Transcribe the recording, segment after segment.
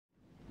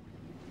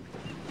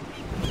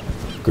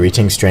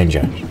Greetings,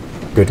 stranger.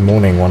 Good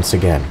morning once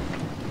again.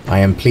 I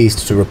am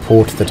pleased to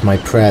report that my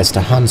prayers to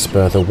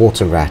Hanspur the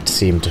water rat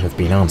seem to have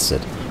been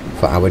answered,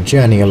 for our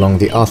journey along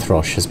the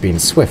Arthrosh has been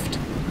swift.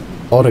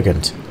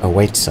 Oregent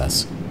awaits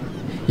us.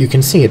 You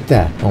can see it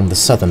there on the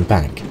southern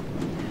bank.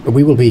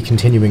 We will be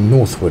continuing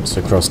northwards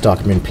across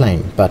Darkmoon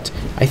Plain, but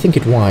I think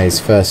it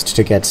wise first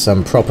to get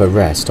some proper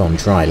rest on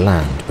dry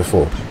land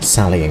before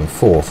sallying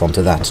forth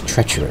onto that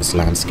treacherous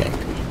landscape.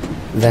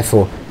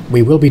 Therefore,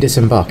 we will be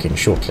disembarking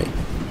shortly.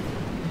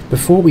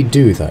 Before we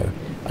do, though,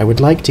 I would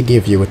like to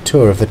give you a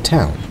tour of the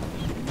town.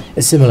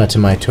 Similar to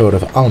my tour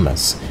of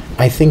Almas,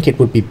 I think it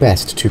would be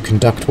best to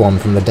conduct one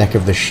from the deck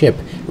of the ship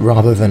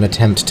rather than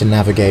attempt to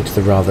navigate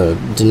the rather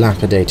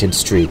dilapidated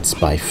streets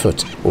by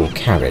foot or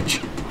carriage.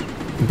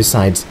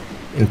 Besides,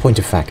 in point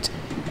of fact,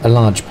 a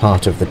large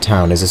part of the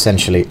town is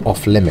essentially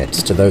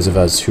off-limits to those of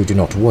us who do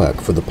not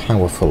work for the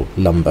powerful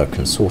Lumber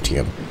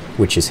Consortium,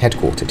 which is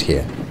headquartered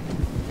here.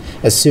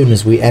 As soon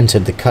as we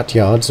entered the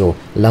cutyards or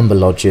lumber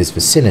lodges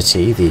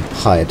vicinity, the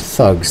hired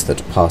thugs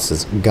that pass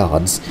as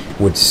guards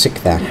would sick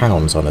their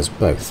hounds on us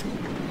both.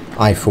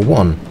 I, for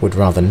one, would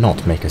rather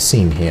not make a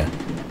scene here.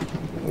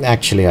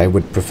 Actually, I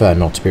would prefer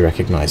not to be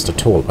recognized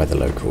at all by the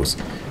locals.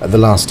 The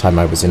last time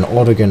I was in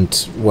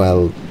Oregent,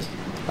 well,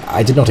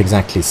 I did not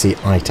exactly see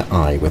eye to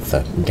eye with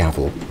the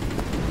gavel.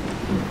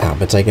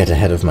 But I get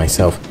ahead of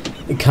myself.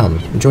 Come,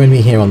 join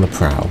me here on the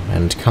prow,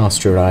 and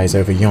cast your eyes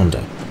over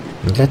yonder,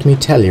 and let me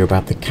tell you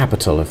about the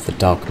capital of the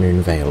Darkmoon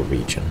Vale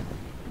region.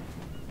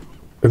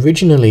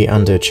 Originally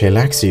under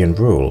Chelaxian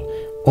rule,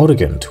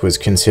 Oregent was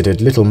considered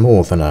little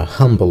more than a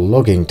humble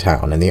logging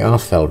town in the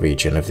Arthfell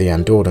region of the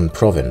Andoran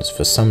province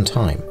for some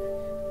time.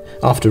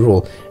 After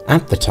all,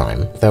 at the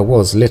time, there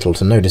was little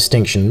to no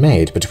distinction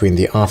made between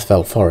the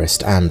Arthfell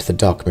forest and the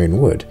Darkmoon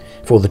wood,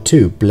 for the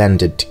two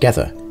blended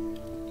together.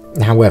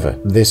 However,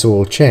 this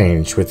all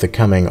changed with the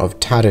coming of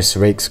Taris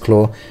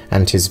Rakesclaw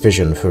and his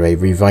vision for a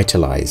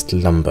revitalized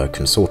Lumber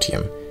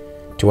Consortium.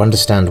 To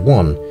understand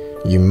one,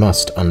 you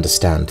must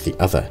understand the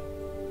other.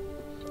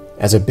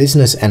 As a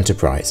business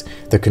enterprise,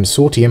 the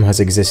Consortium has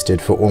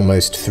existed for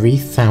almost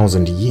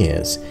 3,000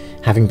 years,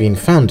 having been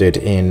founded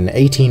in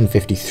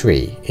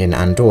 1853 in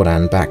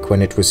Andoran back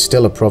when it was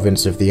still a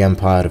province of the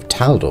Empire of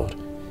Taldor.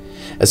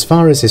 As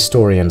far as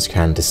historians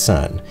can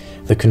discern,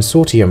 the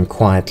Consortium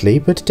quietly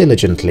but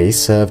diligently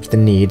served the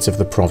needs of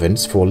the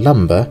province for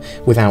lumber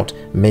without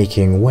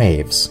making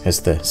waves, as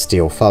the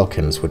Steel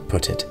Falcons would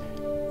put it.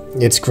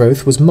 Its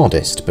growth was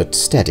modest but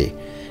steady,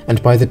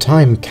 and by the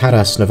time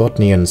Karas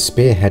Novotnian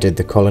spearheaded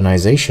the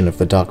colonization of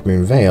the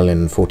Darkmoon Vale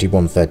in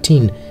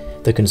 4113,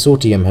 the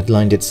Consortium had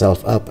lined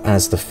itself up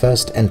as the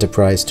first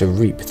enterprise to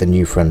reap the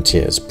new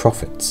frontier's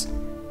profits.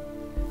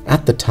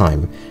 At the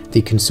time,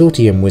 the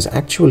Consortium was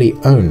actually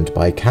owned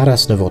by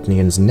Karas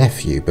Novotnian's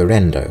nephew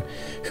Berendo,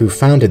 who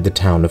founded the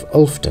town of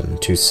Ulfden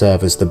to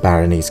serve as the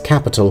barony's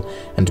capital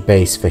and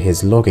base for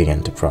his logging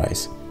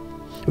enterprise.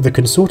 The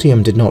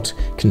Consortium did not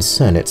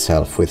concern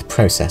itself with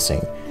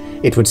processing.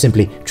 It would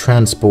simply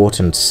transport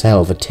and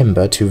sell the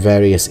timber to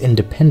various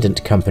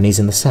independent companies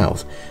in the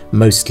south,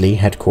 mostly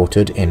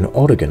headquartered in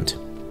Oregent.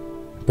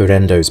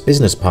 Berendo's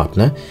business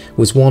partner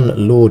was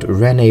one Lord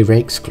Rene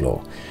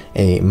Rakesclaw,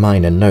 a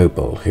minor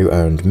noble who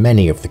owned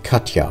many of the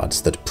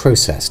cutyards that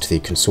processed the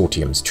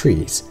Consortium's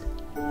trees.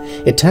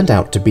 It turned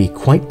out to be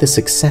quite the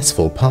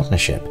successful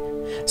partnership,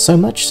 so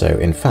much so,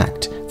 in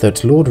fact,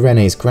 that Lord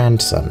Rene's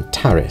grandson,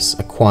 Taris,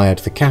 acquired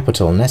the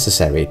capital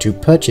necessary to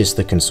purchase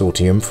the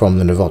Consortium from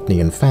the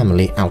Novotnian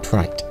family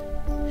outright.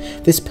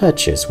 This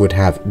purchase would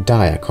have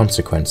dire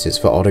consequences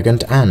for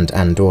Oregent and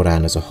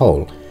Andoran as a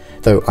whole,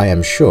 though I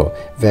am sure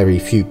very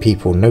few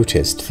people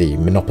noticed the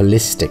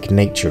monopolistic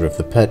nature of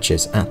the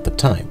purchase at the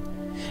time,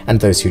 and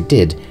those who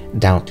did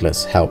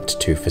doubtless helped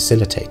to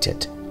facilitate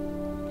it.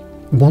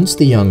 Once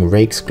the young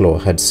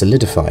Rakesclaw had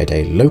solidified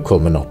a local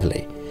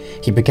monopoly,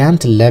 he began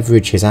to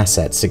leverage his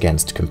assets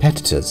against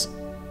competitors.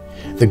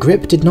 The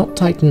grip did not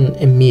tighten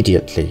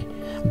immediately,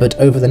 but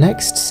over the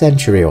next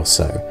century or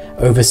so,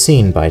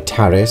 overseen by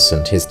Taris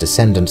and his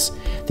descendants,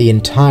 the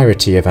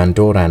entirety of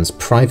Andoran's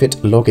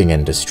private logging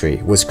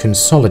industry was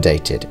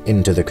consolidated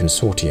into the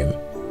Consortium.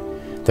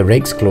 The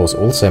Rakesclaws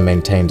also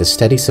maintained a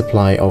steady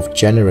supply of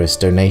generous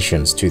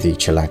donations to the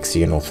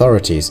Chelaxian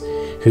authorities,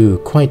 who,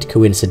 quite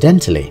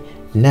coincidentally,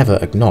 never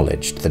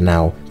acknowledged the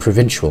now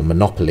provincial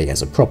monopoly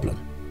as a problem.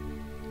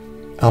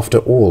 After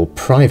all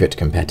private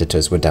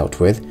competitors were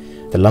dealt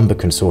with, the Lumber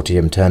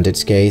Consortium turned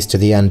its gaze to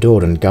the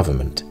Andoran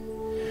government.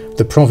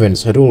 The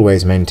province had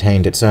always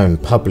maintained its own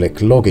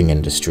public logging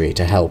industry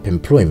to help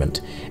employment,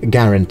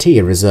 guarantee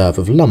a reserve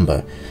of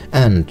lumber,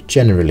 and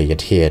generally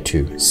adhere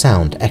to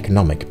sound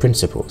economic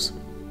principles.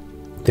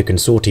 The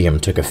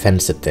Consortium took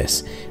offense at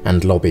this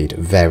and lobbied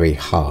very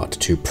hard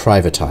to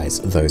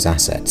privatize those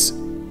assets.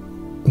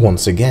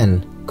 Once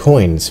again,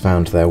 coins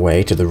found their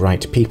way to the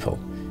right people,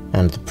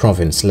 and the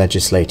province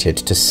legislated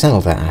to sell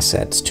their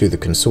assets to the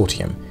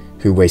Consortium,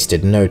 who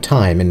wasted no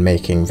time in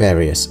making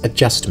various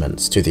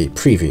adjustments to the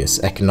previous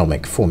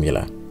economic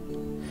formula.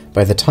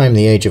 By the time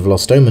the Age of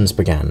Lost Omens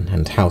began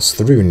and House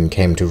Thrune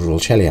came to rule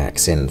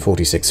Cheliax in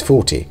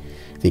 4640,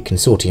 the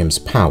Consortium's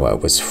power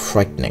was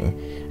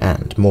frightening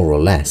and more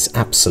or less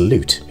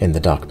absolute in the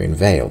Darkmoon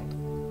Vale.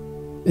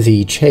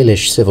 The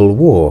Chalish Civil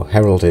War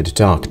heralded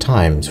dark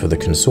times for the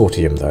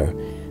Consortium, though,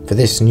 for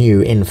this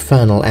new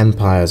infernal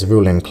empire's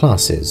ruling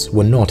classes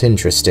were not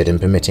interested in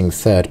permitting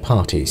third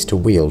parties to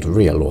wield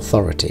real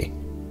authority.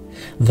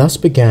 Thus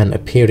began a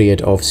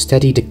period of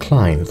steady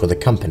decline for the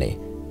company,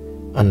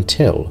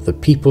 until the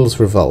People's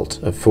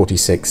Revolt of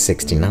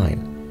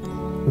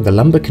 4669. The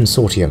Lumber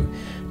Consortium,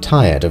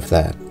 tired of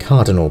their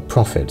cardinal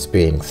profits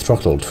being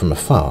throttled from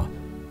afar,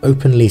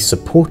 openly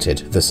supported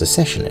the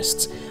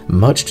secessionists,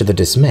 much to the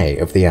dismay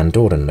of the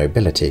Andoran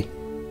nobility.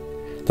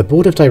 The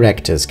board of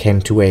directors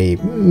came to a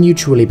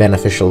mutually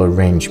beneficial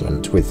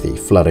arrangement with the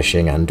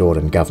flourishing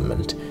Andoran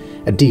government,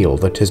 a deal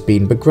that has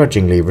been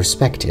begrudgingly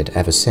respected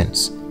ever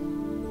since.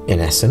 In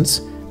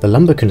essence, the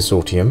Lumber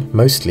Consortium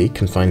mostly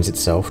confines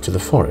itself to the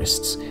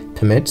forests,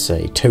 permits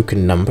a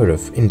token number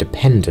of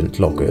independent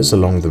loggers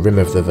along the rim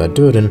of the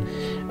Verduran,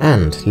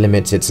 and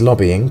limits its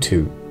lobbying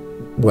to,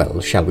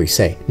 well, shall we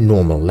say,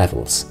 normal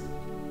levels.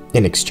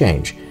 In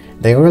exchange,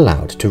 they are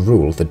allowed to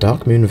rule the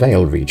Darkmoon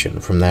Vale region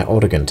from their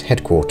Oregent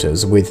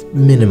headquarters with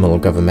minimal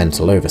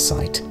governmental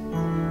oversight.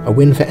 A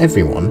win for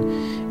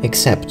everyone,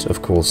 except,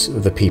 of course,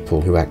 the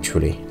people who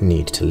actually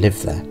need to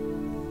live there.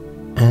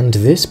 And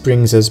this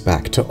brings us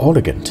back to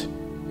Oregent.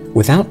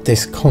 Without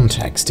this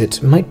context,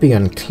 it might be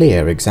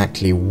unclear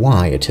exactly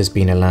why it has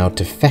been allowed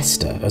to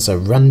fester as a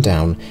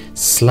rundown,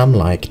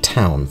 slum-like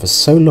town for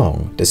so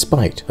long,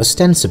 despite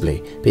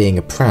ostensibly being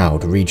a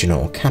proud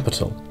regional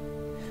capital.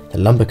 The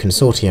Lumber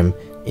Consortium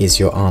is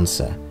your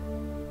answer.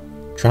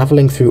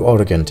 Travelling through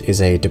Oregent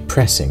is a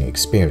depressing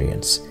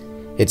experience.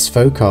 Its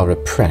folk are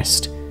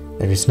oppressed,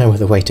 there is no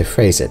other way to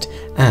phrase it,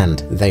 and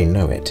they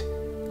know it.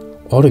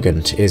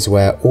 Oregent is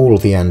where all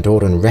the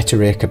Andoran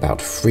rhetoric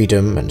about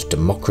freedom and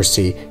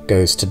democracy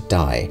goes to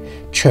die,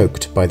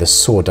 choked by the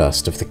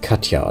sawdust of the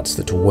cutyards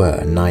that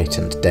were night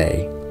and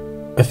day.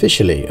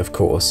 Officially, of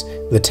course,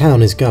 the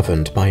town is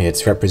governed by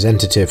its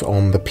representative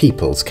on the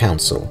People's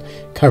Council,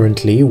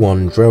 currently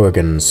one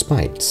Drogan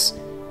Spites.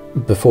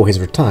 Before his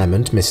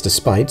retirement, Mr.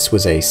 Spites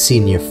was a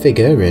senior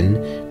figure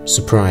in,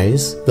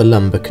 surprise, the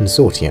Lumber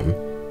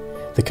Consortium.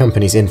 The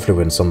company's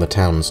influence on the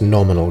town's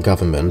nominal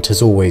government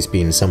has always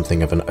been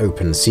something of an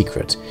open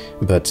secret,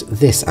 but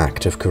this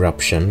act of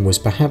corruption was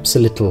perhaps a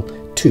little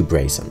too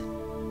brazen.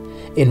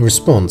 In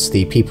response,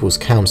 the People's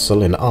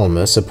Council in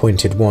Almus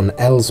appointed one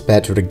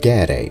Elsbeth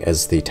Regere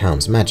as the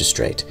town's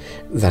magistrate,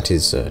 that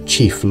is,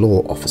 chief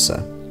law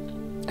officer.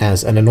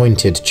 As an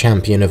anointed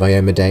champion of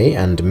Iomedae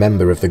and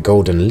member of the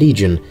Golden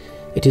Legion,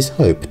 it is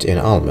hoped in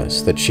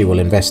Almus that she will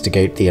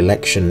investigate the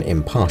election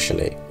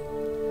impartially.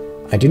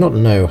 I do not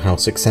know how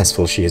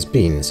successful she has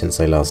been since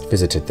I last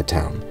visited the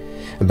town,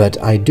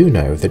 but I do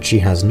know that she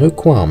has no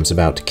qualms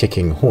about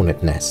kicking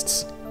hornet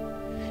nests.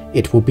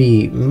 It will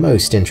be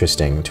most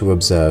interesting to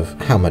observe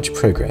how much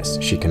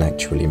progress she can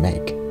actually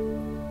make.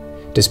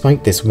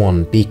 Despite this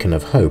one beacon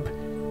of hope,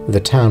 the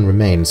town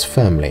remains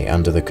firmly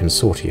under the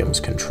Consortium's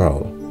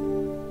control.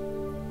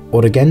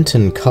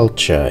 Oregentan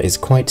culture is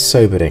quite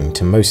sobering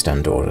to most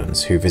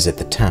Andorans who visit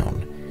the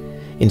town.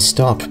 In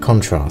stark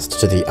contrast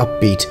to the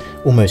upbeat,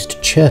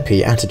 almost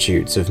chirpy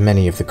attitudes of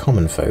many of the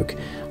common folk,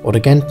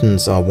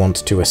 Oregentans are wont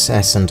to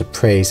assess and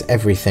appraise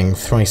everything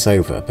thrice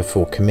over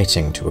before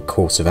committing to a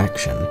course of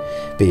action,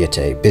 be it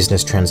a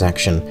business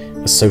transaction,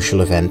 a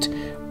social event,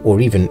 or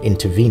even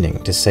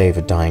intervening to save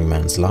a dying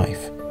man's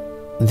life.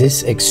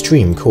 This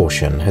extreme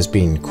caution has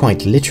been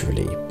quite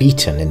literally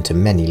beaten into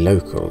many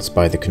locals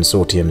by the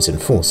Consortium's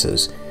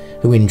enforcers,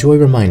 who enjoy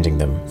reminding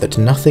them that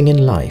nothing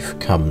in life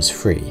comes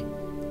free.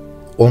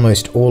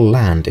 Almost all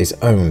land is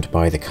owned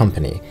by the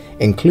company,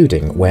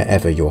 including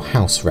wherever your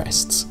house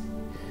rests.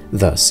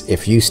 Thus,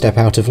 if you step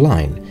out of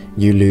line,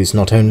 you lose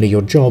not only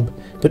your job,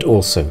 but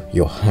also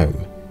your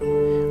home.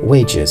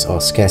 Wages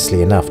are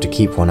scarcely enough to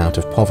keep one out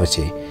of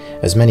poverty,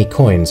 as many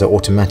coins are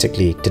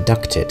automatically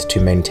deducted to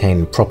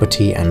maintain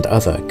property and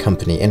other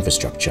company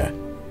infrastructure.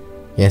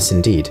 Yes,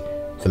 indeed,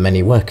 for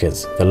many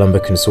workers, the Lumber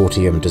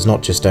Consortium does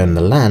not just own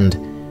the land,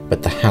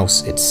 but the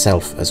house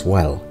itself as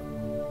well.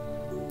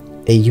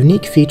 A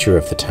unique feature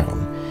of the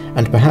town,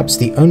 and perhaps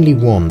the only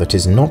one that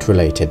is not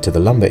related to the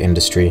lumber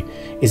industry,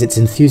 is its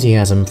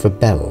enthusiasm for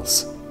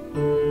bells.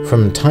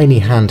 From tiny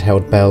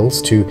handheld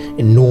bells to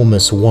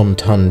enormous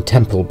one-ton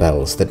temple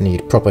bells that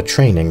need proper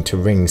training to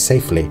ring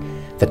safely,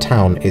 the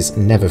town is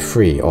never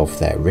free of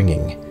their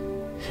ringing.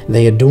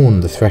 They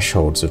adorn the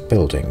thresholds of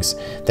buildings,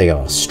 they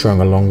are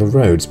strung along the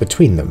roads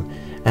between them,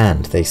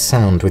 and they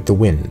sound with the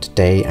wind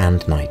day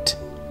and night.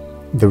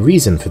 The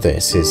reason for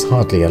this is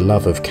hardly a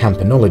love of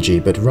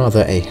campanology, but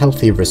rather a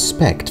healthy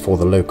respect for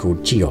the local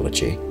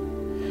geology.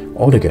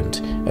 Oregent,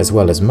 as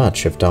well as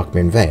much of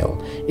Darkmoon Vale,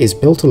 is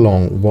built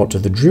along what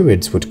the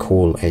Druids would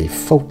call a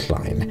fault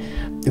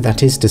line,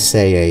 that is to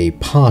say a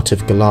part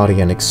of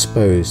Galarian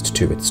exposed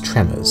to its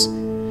tremors.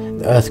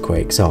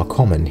 Earthquakes are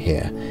common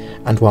here,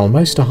 and while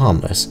most are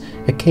harmless,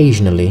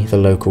 occasionally the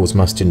locals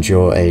must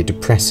endure a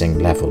depressing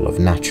level of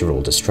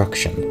natural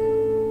destruction.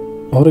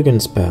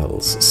 Oregent's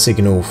bells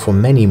signal for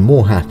many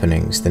more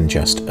happenings than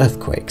just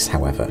earthquakes,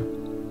 however.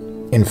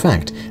 In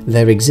fact,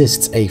 there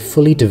exists a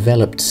fully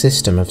developed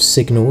system of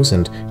signals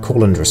and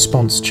call and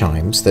response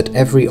chimes that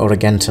every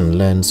Oregentan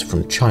learns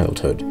from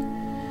childhood.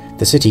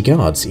 The city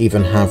guards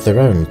even have their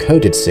own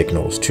coded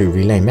signals to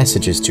relay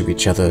messages to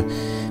each other,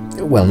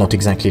 well, not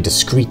exactly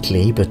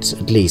discreetly, but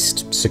at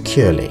least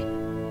securely.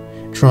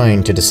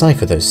 Trying to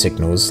decipher those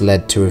signals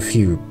led to a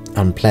few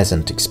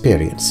unpleasant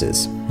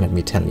experiences, let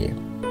me tell you.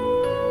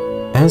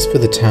 As for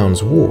the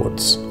town's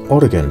wards,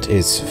 Oregent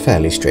is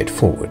fairly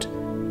straightforward.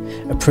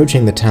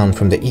 Approaching the town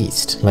from the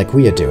east, like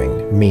we are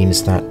doing,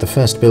 means that the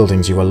first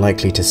buildings you are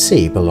likely to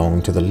see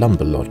belong to the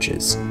lumber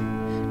lodges.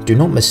 Do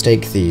not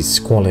mistake these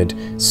squalid,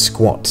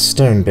 squat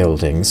stone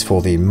buildings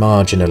for the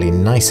marginally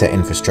nicer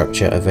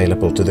infrastructure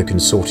available to the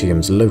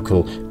Consortium's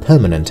local,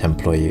 permanent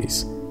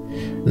employees.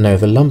 No,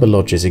 the lumber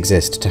lodges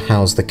exist to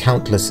house the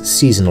countless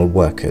seasonal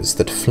workers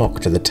that flock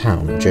to the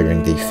town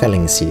during the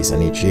felling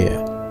season each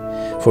year.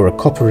 For a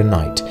copper a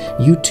night,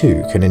 you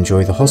too can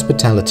enjoy the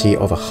hospitality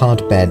of a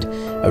hard bed,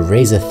 a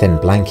razor-thin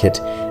blanket,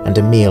 and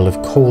a meal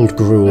of cold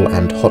gruel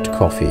and hot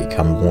coffee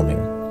come morning.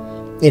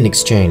 In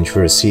exchange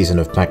for a season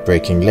of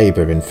backbreaking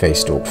labour in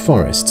Faystalk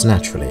forests,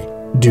 naturally.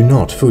 Do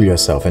not fool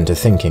yourself into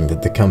thinking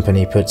that the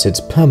company puts its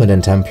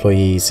permanent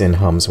employees in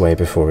harm's way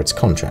before its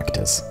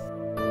contractors.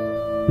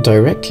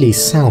 Directly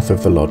south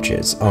of the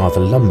lodges are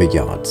the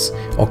Lumberyards,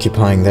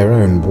 occupying their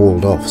own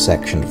walled-off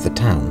section of the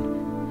town.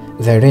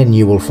 Therein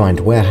you will find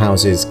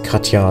warehouses,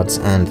 cutyards,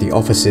 and the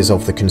offices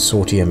of the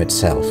Consortium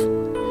itself.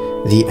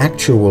 The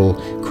actual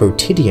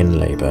quotidian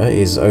labour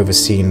is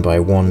overseen by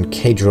one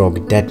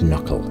Kadrog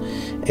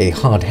Deadknuckle, a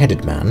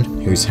hard-headed man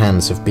whose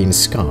hands have been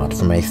scarred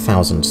from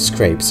 1,000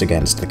 scrapes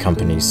against the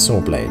company's saw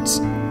blades.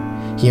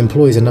 He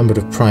employs a number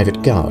of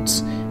private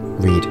guards,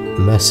 read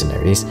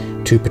mercenaries,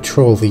 to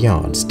patrol the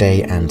yards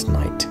day and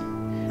night.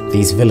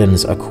 These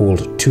villains are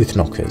called tooth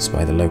knockers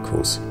by the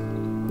locals.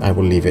 I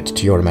will leave it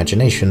to your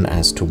imagination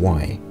as to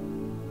why.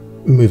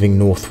 Moving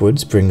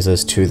northwards brings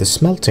us to the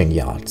Smelting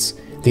Yards,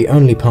 the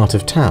only part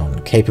of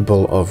town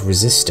capable of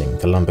resisting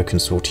the Lumber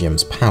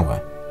Consortium's power.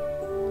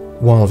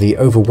 While the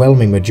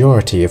overwhelming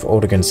majority of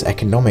Oregent's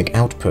economic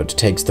output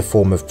takes the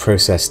form of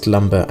processed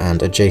lumber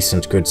and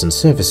adjacent goods and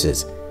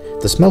services,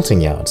 the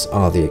Smelting Yards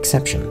are the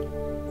exception.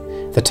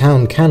 The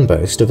town can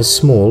boast of a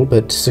small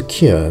but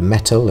secure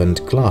metal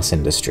and glass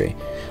industry,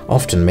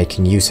 often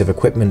making use of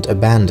equipment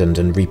abandoned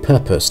and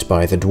repurposed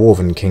by the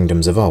dwarven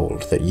kingdoms of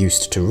old that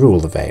used to rule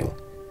the Vale.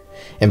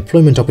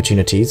 Employment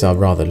opportunities are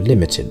rather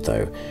limited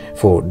though,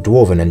 for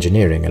dwarven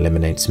engineering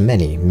eliminates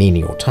many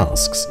menial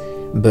tasks,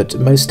 but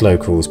most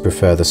locals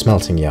prefer the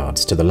Smelting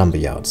Yards to the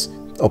Lumberyards,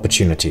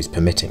 opportunities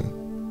permitting.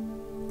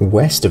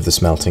 West of the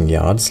Smelting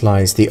Yards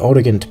lies the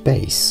Oregent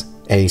Base,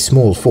 a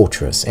small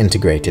fortress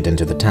integrated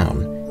into the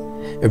town.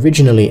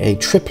 Originally a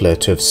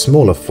triplet of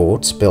smaller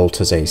forts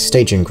built as a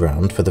staging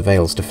ground for the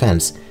Vale's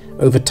defence,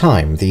 over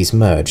time these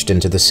merged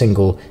into the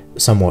single,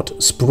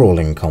 somewhat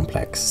sprawling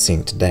complex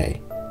seen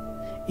today.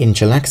 In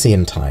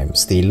Chalaxian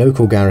times, the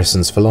local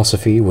garrison's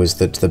philosophy was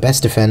that the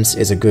best defence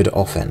is a good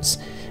offence,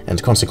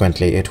 and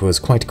consequently it was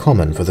quite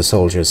common for the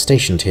soldiers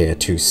stationed here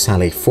to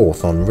sally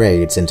forth on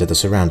raids into the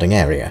surrounding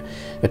area,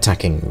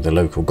 attacking the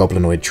local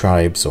goblinoid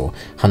tribes or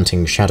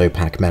hunting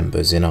Shadowpack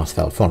members in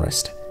Arthfell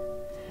Forest.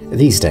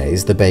 These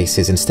days, the base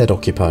is instead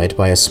occupied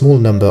by a small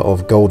number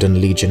of Golden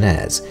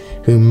Legionnaires,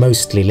 who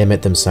mostly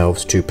limit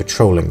themselves to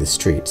patrolling the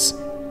streets.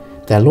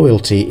 Their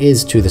loyalty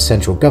is to the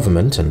central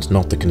government and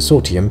not the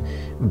Consortium,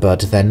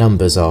 but their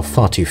numbers are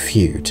far too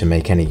few to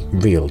make any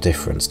real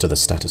difference to the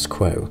status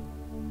quo.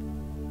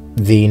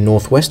 The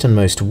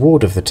northwesternmost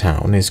ward of the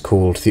town is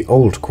called the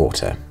Old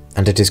Quarter,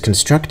 and it is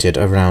constructed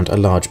around a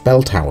large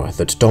bell tower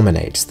that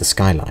dominates the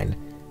skyline.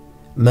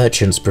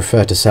 Merchants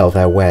prefer to sell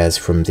their wares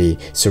from the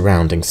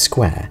surrounding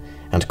square,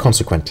 and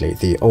consequently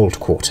the Old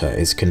Quarter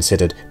is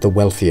considered the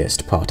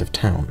wealthiest part of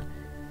town.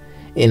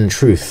 In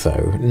truth,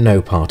 though,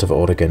 no part of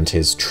Oregent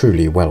is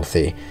truly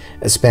wealthy,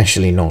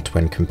 especially not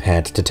when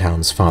compared to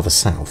towns farther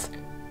south.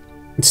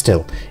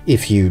 Still,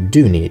 if you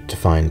do need to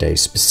find a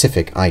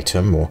specific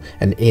item or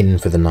an inn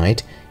for the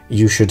night,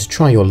 you should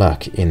try your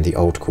luck in the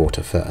Old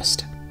Quarter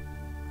first.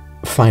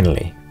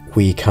 Finally,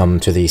 we come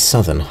to the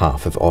southern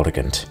half of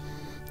Oregent.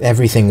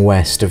 Everything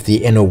west of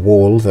the inner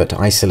wall that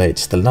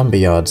isolates the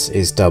Lumberyards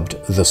is dubbed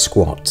the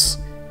Squats.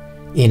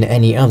 In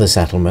any other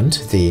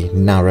settlement, the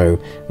narrow,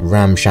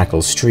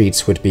 ramshackle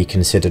streets would be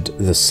considered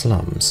the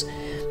slums.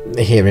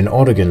 Here in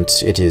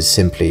Oregent, it is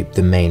simply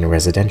the main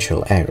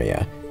residential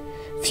area.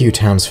 Few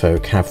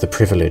townsfolk have the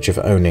privilege of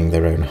owning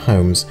their own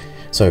homes,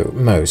 so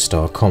most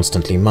are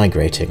constantly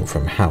migrating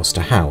from house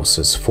to house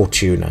as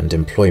fortune and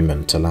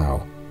employment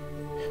allow.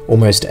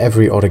 Almost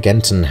every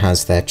Oregentan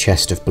has their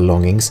chest of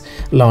belongings,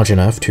 large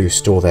enough to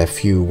store their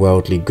few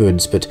worldly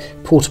goods but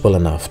portable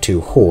enough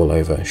to haul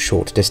over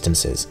short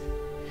distances.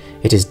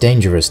 It is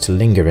dangerous to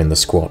linger in the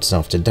squats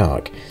after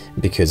dark,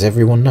 because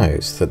everyone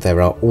knows that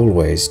there are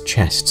always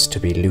chests to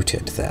be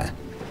looted there.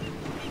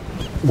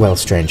 Well,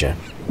 stranger,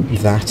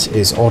 that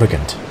is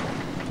Oregent.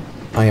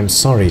 I am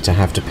sorry to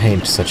have to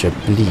paint such a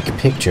bleak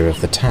picture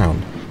of the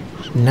town.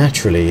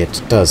 Naturally,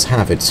 it does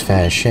have its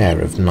fair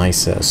share of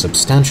nicer,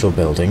 substantial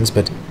buildings,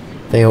 but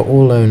they are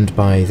all owned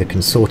by the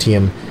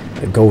Consortium,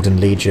 the Golden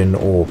Legion,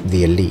 or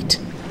the Elite.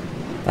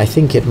 I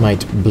think it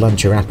might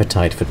blunt your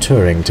appetite for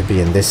touring to be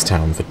in this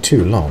town for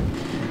too long,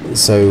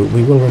 so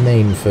we will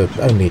remain for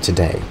only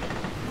today.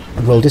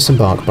 We'll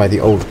disembark by the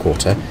Old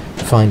Quarter,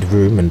 find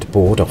room and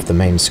board off the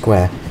main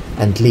square,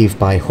 and leave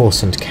by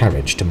horse and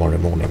carriage tomorrow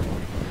morning.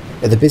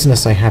 The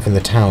business I have in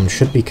the town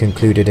should be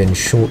concluded in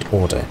short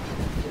order.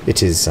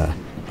 It is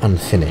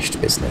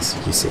unfinished business,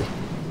 you see.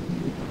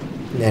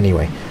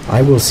 Anyway,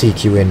 I will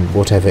seek you in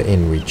whatever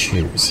inn we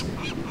choose.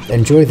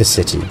 Enjoy the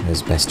city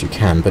as best you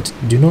can, but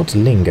do not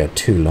linger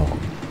too long.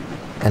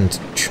 And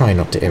try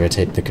not to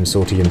irritate the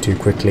Consortium too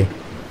quickly.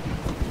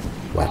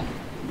 Well,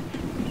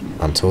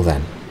 until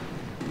then.